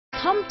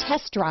Come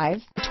test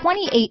drive the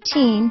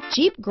 2018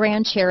 Jeep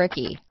Grand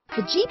Cherokee.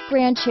 The Jeep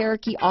Grand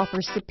Cherokee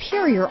offers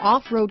superior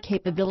off-road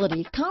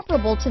capability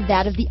comparable to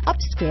that of the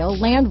upscale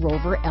Land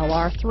Rover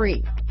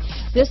LR3.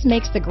 This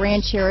makes the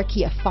Grand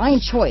Cherokee a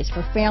fine choice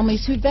for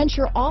families who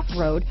venture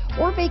off-road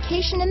or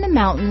vacation in the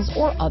mountains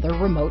or other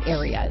remote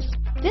areas.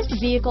 This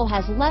vehicle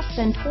has less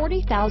than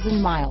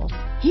 40,000 miles.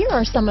 Here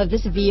are some of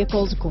this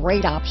vehicle's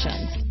great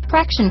options: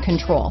 traction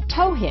control,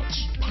 tow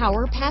hitch,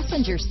 power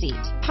passenger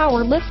seat,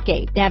 power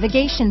liftgate,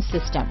 navigation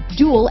system,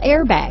 dual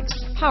airbags,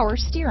 power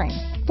steering,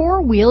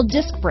 four-wheel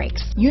disc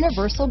brakes,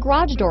 universal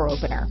garage door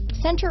opener,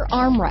 center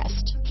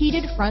armrest,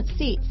 heated front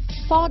seats,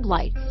 fog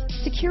lights,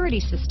 security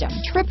system,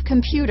 trip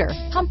computer,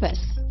 compass,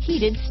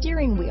 heated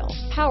steering wheel,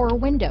 power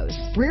windows,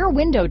 rear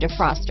window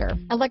defroster,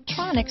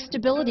 electronic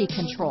stability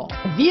control.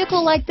 A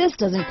vehicle like this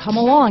doesn't come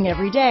along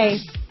every day.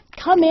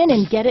 Come in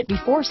and get it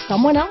before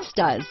someone else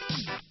does.